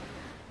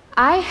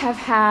I have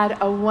had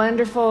a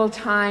wonderful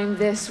time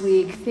this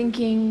week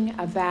thinking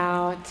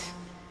about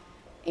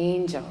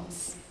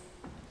angels.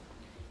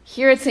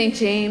 Here at St.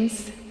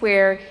 James,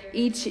 where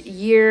each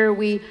year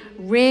we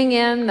ring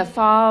in the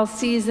fall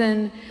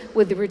season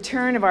with the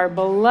return of our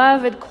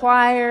beloved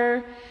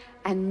choir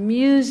and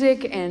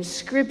music and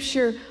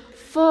scripture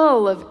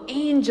full of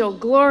angel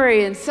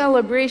glory and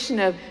celebration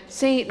of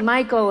St.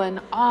 Michael and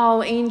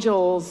all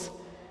angels,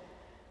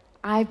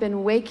 I've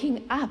been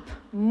waking up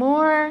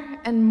more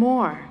and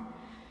more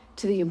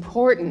to the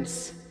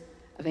importance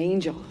of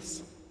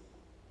angels.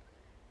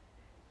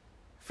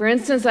 For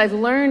instance, I've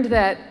learned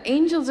that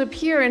angels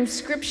appear in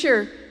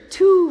Scripture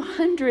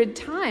 200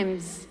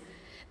 times.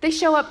 They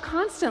show up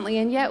constantly,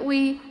 and yet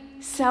we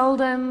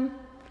seldom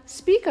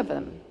speak of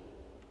them.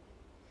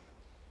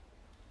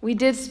 We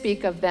did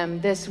speak of them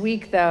this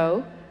week,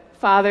 though,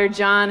 Father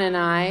John and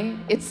I.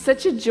 It's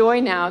such a joy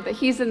now that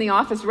he's in the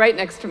office right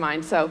next to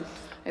mine. So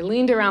I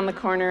leaned around the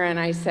corner and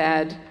I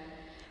said,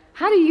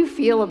 "How do you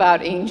feel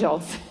about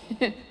angels?"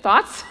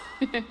 Thoughts?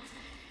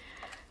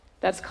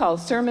 That's called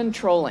sermon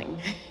trolling.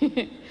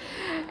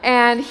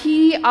 And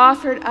he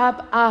offered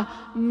up a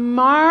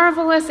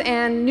marvelous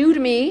and new to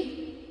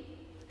me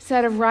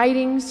set of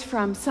writings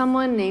from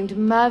someone named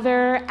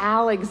Mother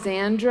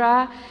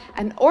Alexandra,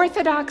 an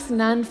Orthodox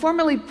nun,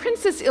 formerly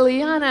Princess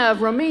Ileana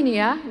of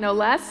Romania, no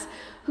less,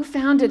 who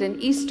founded an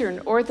Eastern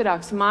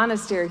Orthodox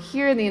monastery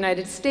here in the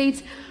United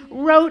States,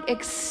 wrote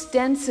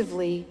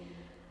extensively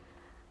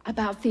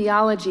about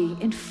theology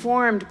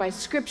informed by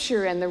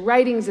Scripture and the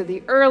writings of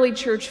the early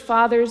church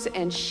fathers,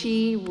 and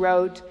she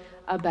wrote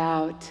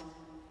about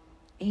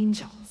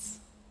angels.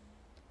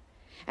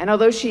 And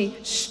although she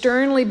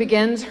sternly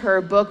begins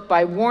her book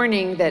by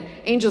warning that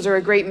angels are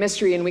a great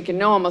mystery and we can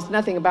know almost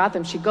nothing about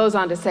them, she goes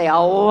on to say a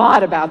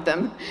lot about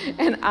them,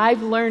 and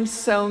I've learned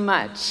so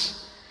much.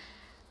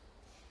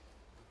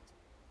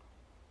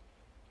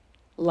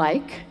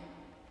 Like,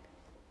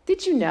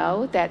 did you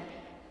know that,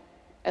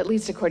 at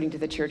least according to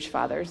the church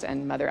fathers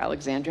and Mother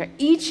Alexandra,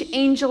 each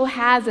angel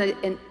has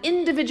an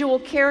individual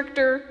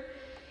character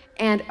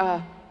and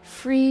a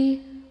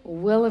free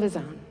will of his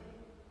own?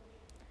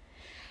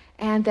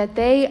 And that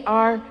they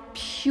are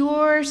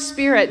pure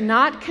spirit,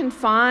 not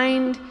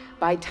confined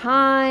by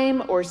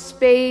time or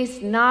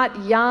space,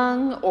 not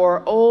young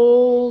or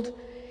old.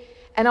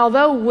 And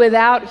although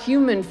without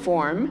human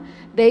form,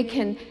 they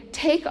can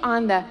take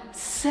on the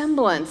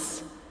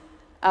semblance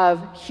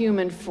of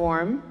human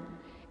form.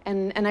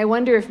 And I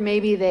wonder if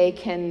maybe they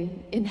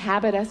can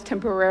inhabit us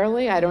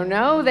temporarily. I don't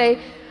know.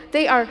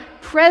 They are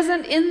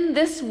present in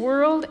this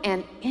world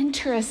and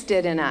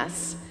interested in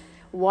us,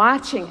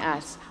 watching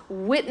us,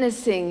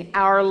 witnessing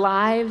our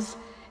lives,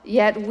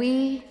 yet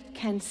we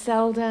can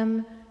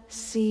seldom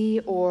see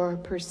or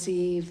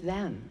perceive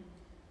them.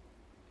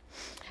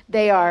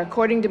 They are,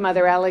 according to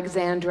Mother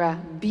Alexandra,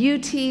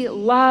 beauty,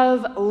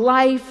 love,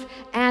 life,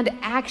 and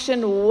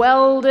action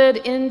welded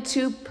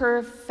into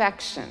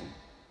perfection.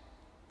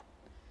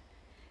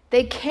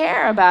 They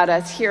care about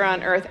us here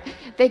on earth.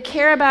 They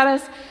care about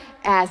us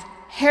as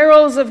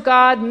heralds of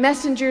God,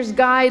 messengers,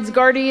 guides,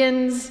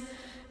 guardians,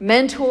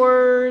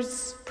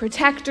 mentors,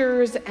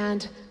 protectors,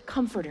 and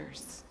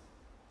comforters.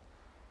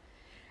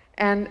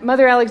 And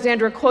Mother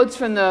Alexandra quotes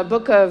from the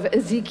book of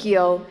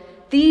Ezekiel,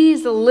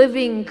 "These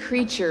living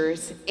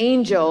creatures,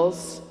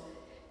 angels,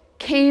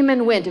 came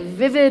and went,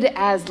 vivid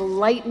as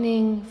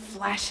lightning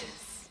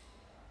flashes."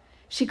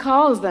 She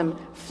calls them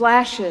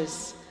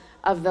flashes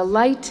of the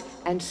light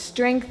and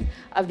strength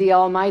of the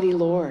Almighty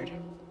Lord.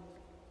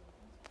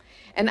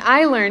 And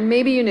I learned,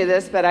 maybe you knew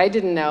this, but I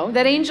didn't know,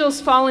 that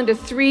angels fall into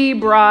three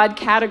broad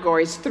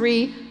categories,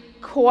 three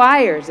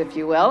choirs, if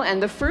you will.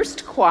 And the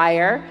first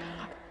choir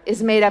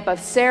is made up of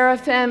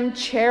seraphim,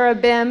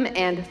 cherubim,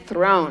 and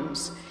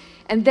thrones.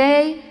 And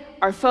they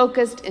are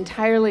focused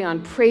entirely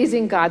on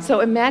praising God. So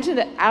imagine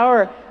that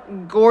our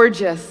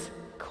gorgeous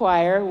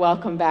choir,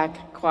 welcome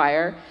back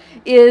choir,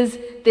 is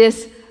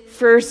this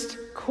first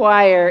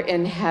choir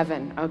in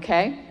heaven,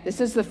 okay?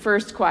 This is the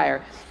first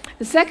choir.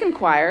 The second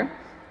choir,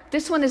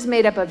 this one is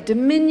made up of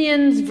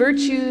dominions,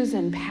 virtues,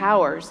 and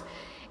powers.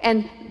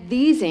 And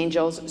these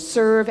angels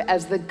serve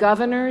as the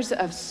governors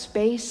of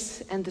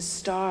space and the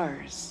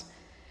stars.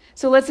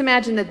 So let's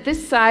imagine that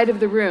this side of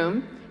the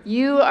room,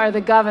 you are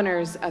the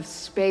governors of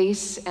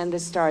space and the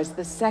stars,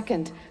 the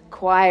second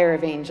choir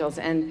of angels.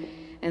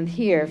 And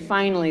here,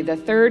 finally, the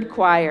third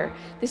choir.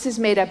 This is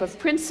made up of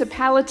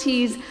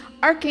principalities,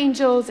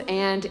 archangels,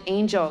 and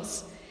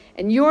angels.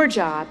 And your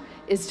job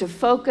is to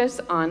focus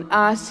on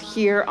us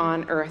here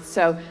on earth.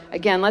 So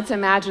again, let's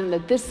imagine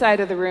that this side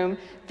of the room,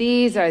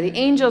 these are the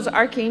angels,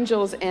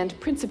 archangels, and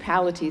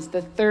principalities,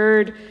 the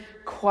third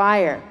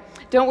choir.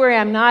 Don't worry,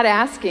 I'm not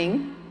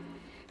asking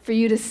for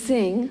you to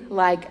sing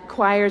like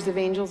choirs of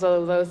angels,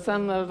 although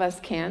some of us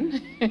can.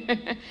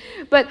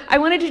 But I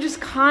wanted to just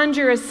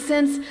conjure a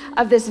sense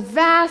of this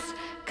vast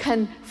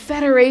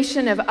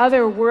confederation of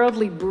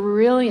otherworldly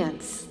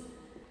brilliance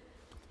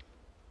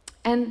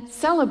and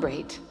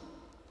celebrate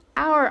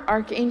our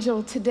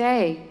archangel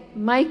today,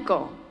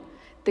 Michael,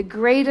 the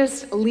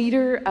greatest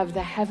leader of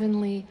the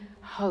heavenly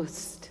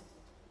host.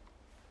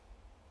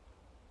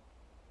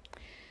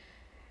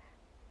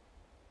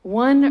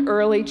 One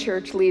early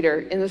church leader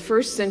in the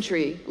first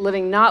century,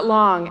 living not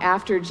long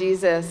after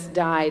Jesus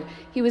died,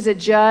 he was a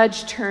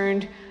judge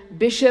turned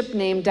bishop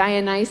named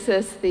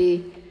Dionysius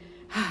the,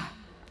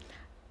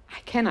 I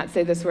cannot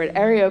say this word,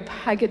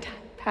 Areopagite.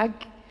 All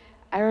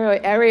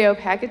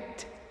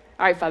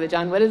right, Father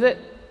John, what is it?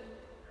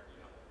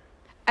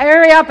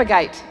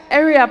 Areopagite.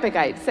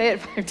 Say it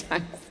 5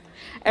 times.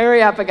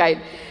 Areopagite.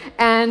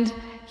 And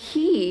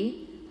he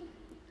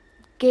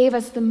gave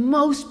us the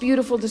most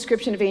beautiful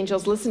description of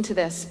angels. Listen to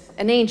this.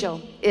 An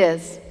angel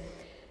is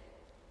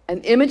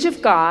an image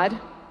of God,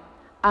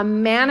 a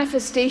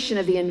manifestation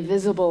of the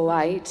invisible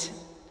light,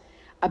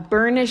 a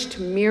burnished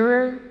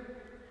mirror,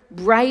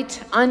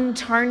 bright,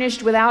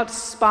 untarnished, without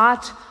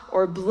spot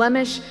or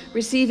blemish,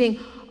 receiving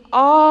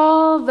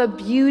all the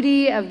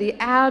beauty of the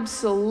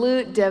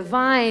absolute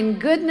divine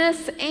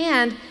goodness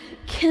and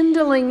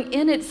kindling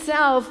in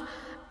itself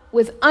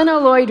with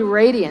unalloyed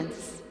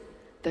radiance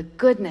the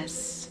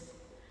goodness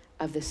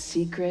of the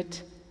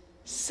secret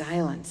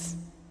silence.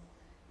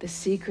 The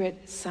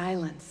secret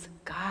silence,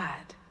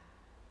 God.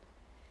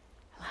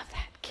 I love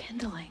that,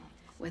 kindling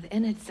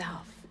within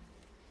itself.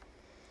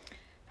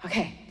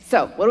 Okay,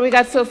 so what do we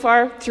got so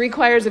far? 3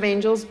 choirs of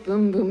angels,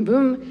 boom, boom,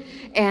 boom.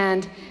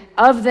 And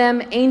of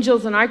them,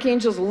 angels and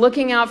archangels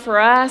looking out for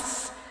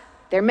us.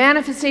 They're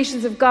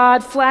manifestations of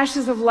God,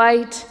 flashes of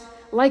light,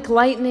 like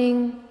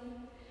lightning.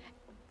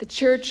 The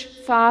church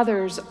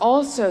fathers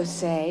also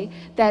say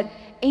that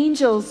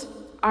angels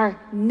are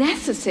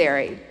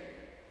necessary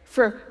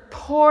for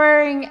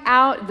pouring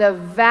out the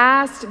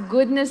vast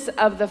goodness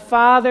of the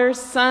Father,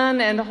 Son,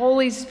 and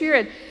Holy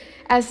Spirit.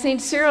 As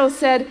St. Cyril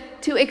said,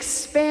 to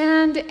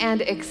expand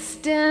and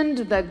extend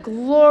the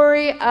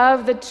glory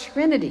of the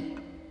Trinity.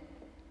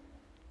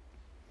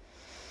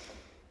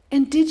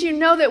 And did you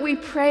know that we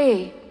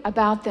pray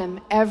about them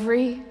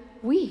every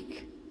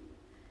week?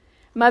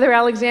 Mother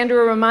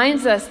Alexandra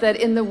reminds us that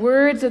in the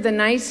words of the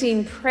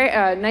Nicene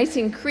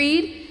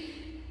Creed,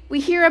 we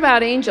hear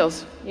about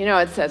angels. You know,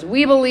 it says,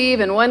 we believe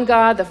in one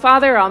God, the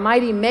Father,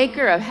 Almighty,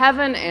 maker of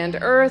heaven and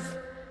earth,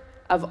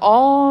 of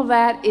all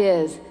that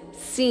is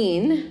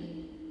seen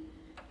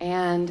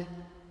and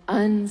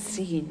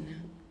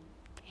unseen.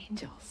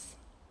 Angels.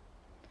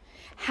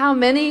 How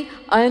many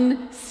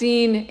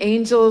unseen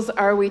angels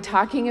are we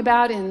talking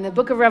about? In the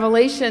book of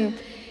Revelation,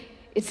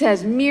 it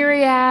says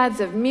myriads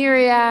of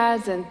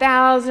myriads and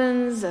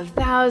thousands of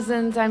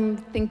thousands. I'm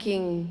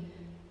thinking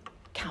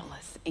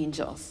countless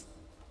angels.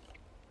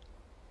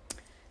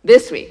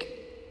 This week,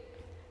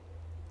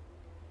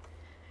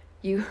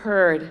 you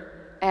heard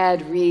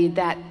Ed read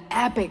that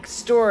epic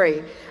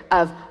story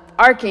of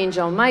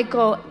Archangel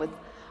Michael with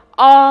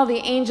all the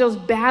angels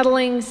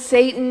battling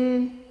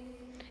Satan.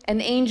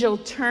 An angel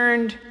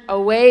turned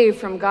away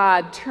from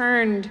God,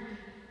 turned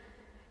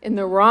in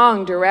the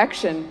wrong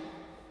direction.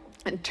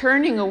 And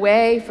turning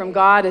away from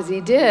God as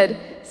he did,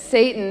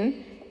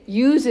 Satan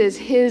uses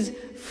his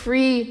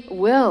free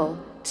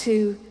will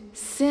to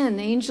sin.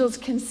 Angels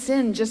can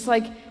sin just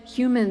like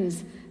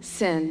humans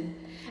sin.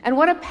 And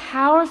what a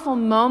powerful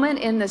moment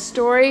in the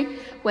story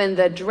when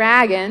the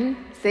dragon,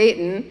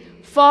 Satan,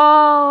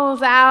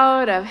 falls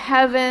out of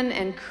heaven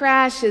and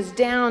crashes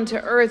down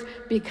to earth,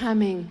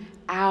 becoming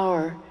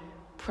our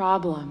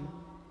problem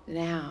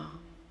now.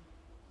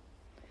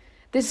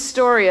 This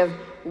story of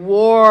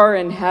war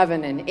in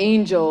heaven and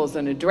angels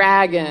and a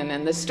dragon,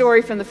 and the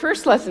story from the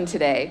first lesson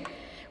today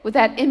with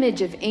that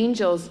image of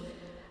angels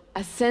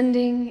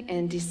ascending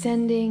and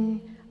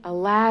descending a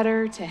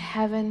ladder to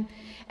heaven,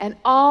 and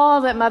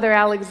all that Mother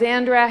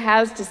Alexandra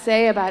has to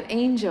say about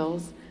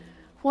angels.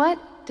 What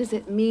does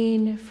it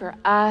mean for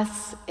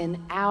us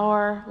in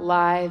our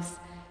lives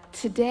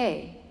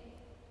today?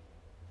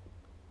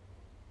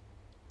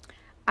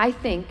 I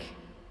think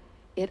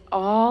it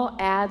all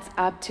adds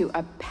up to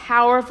a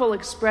powerful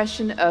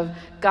expression of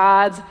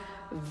God's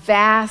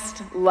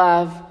vast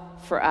love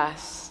for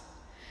us.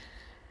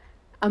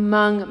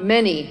 Among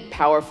many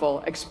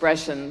powerful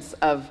expressions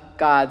of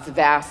God's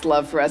vast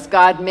love for us,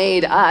 God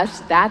made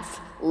us, that's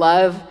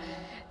love.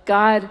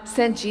 God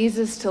sent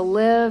Jesus to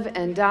live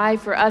and die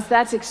for us,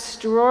 that's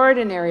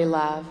extraordinary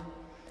love.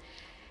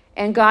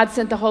 And God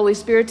sent the Holy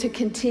Spirit to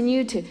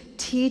continue to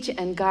teach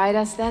and guide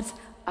us, that's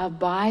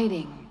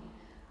abiding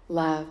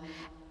love.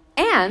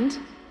 And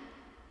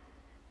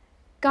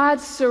God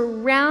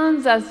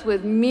surrounds us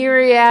with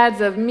myriads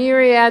of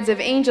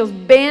angels,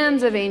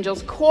 bands of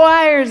angels,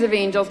 choirs of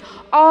angels,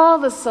 all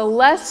the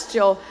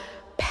celestial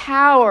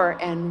power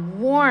and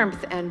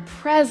warmth and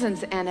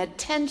presence and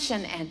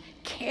attention and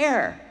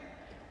care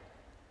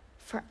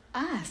for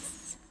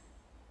us.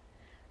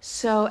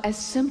 So, as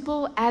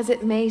simple as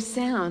it may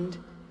sound,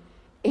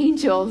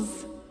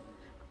 angels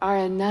are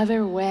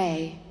another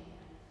way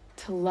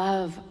to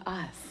love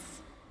us.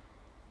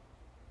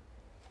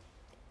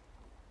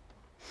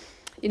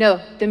 You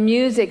know, the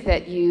music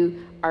that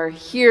you are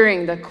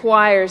hearing the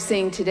choir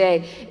sing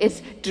today,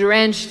 it's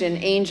drenched in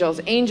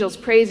angels. Angels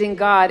praising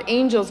God,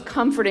 angels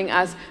comforting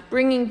us,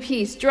 bringing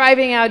peace,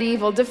 driving out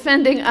evil,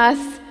 defending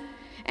us,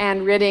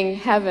 and ridding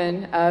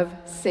heaven of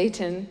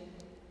Satan.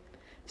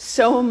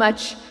 So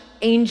much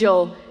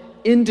angel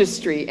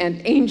industry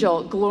and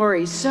angel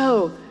glory,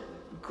 so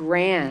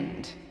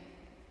grand.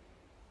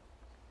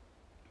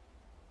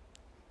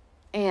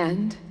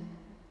 And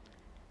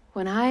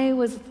when I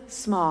was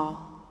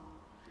small,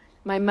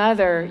 my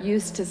mother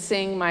used to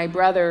sing my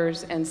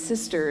brothers and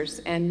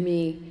sisters and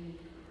me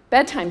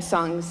bedtime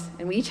songs,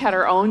 and we each had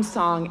our own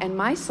song, and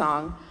my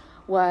song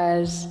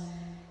was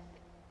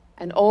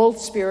an old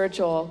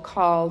spiritual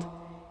called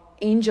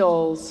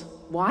Angels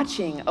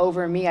Watching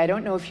Over Me. I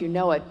don't know if you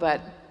know it, but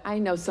I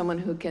know someone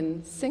who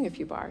can sing a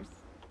few bars.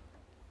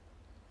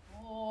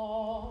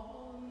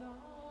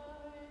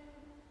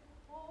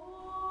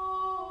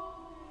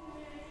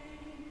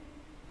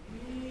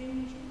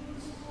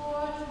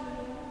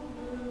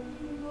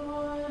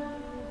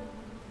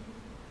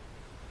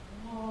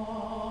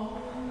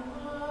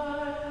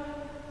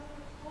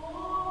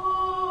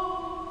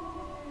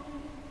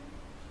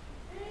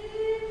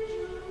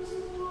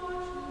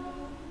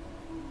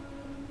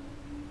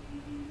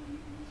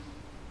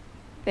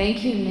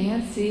 Thank you,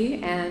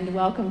 Nancy, and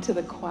welcome to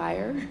the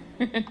choir.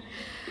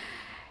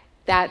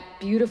 That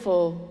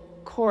beautiful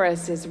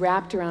chorus is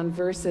wrapped around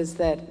verses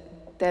that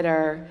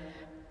are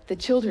the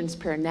children's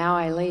prayer, "Now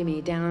I lay me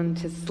down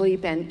to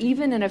sleep." And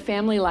even in a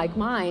family like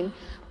mine,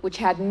 which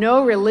had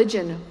no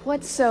religion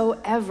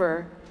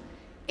whatsoever,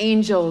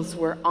 angels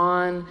were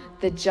on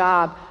the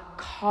job,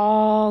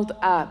 called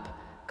up,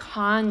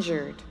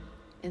 conjured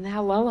in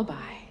that lullaby.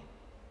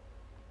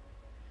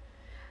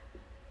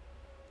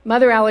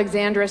 Mother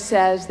Alexandra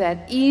says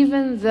that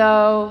even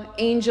though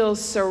angels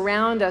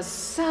surround us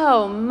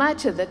so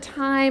much of the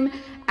time,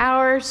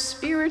 our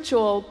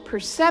spiritual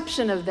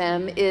perception of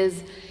them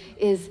is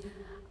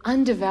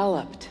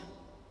undeveloped,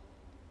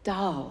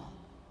 dull.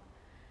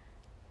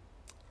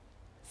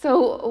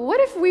 So what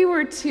if we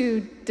were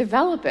to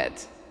develop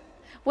it?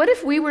 What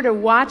if we were to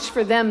watch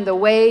for them the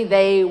way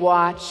they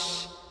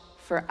watch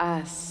for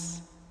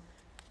us?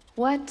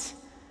 What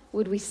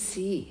would we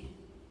see?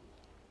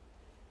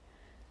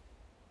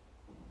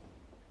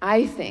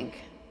 I think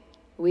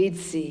we'd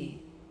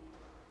see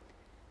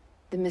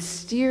the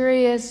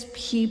mysterious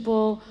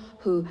people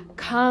who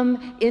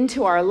come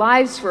into our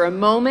lives for a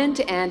moment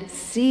and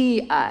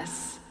see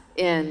us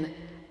in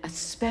a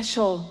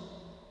special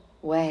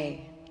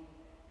way.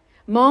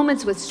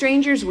 Moments with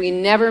strangers we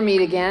never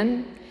meet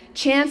again,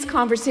 chance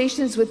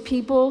conversations with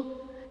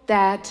people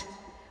that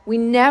we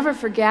never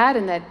forget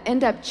and that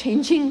end up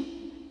changing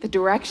the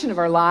direction of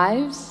our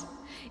lives.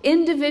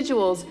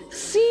 Individuals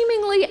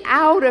seemingly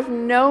out of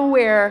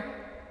nowhere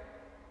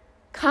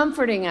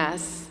comforting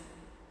us,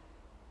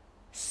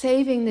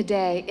 saving the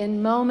day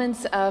in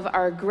moments of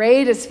our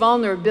greatest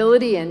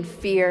vulnerability and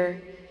fear,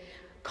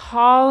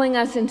 calling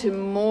us into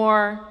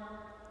more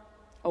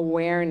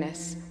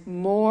awareness,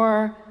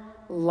 more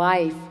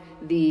life,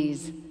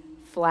 these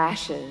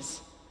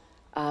flashes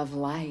of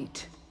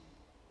light.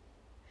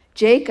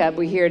 Jacob,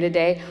 we hear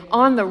today,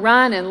 on the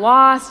run and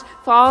lost,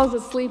 falls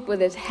asleep with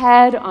his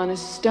head on a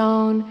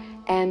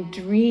stone and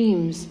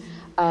dreams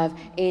of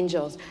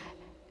angels.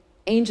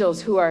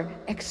 Angels who are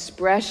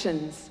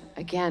expressions,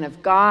 again,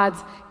 of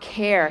God's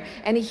care.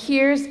 And he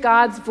hears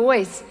God's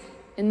voice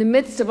in the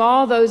midst of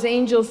all those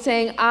angels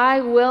saying, "I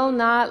will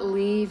not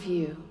leave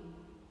you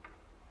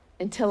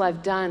until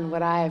I've done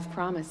what I have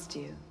promised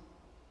you."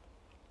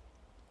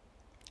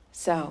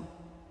 So,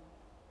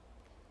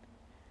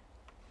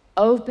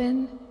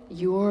 open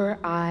your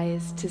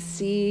eyes to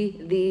see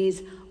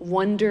these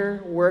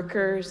wonder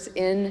workers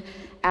in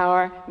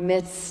our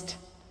midst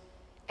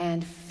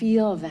and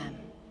feel them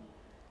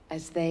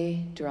as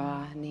they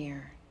draw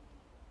near.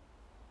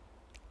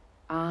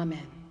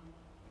 Amen.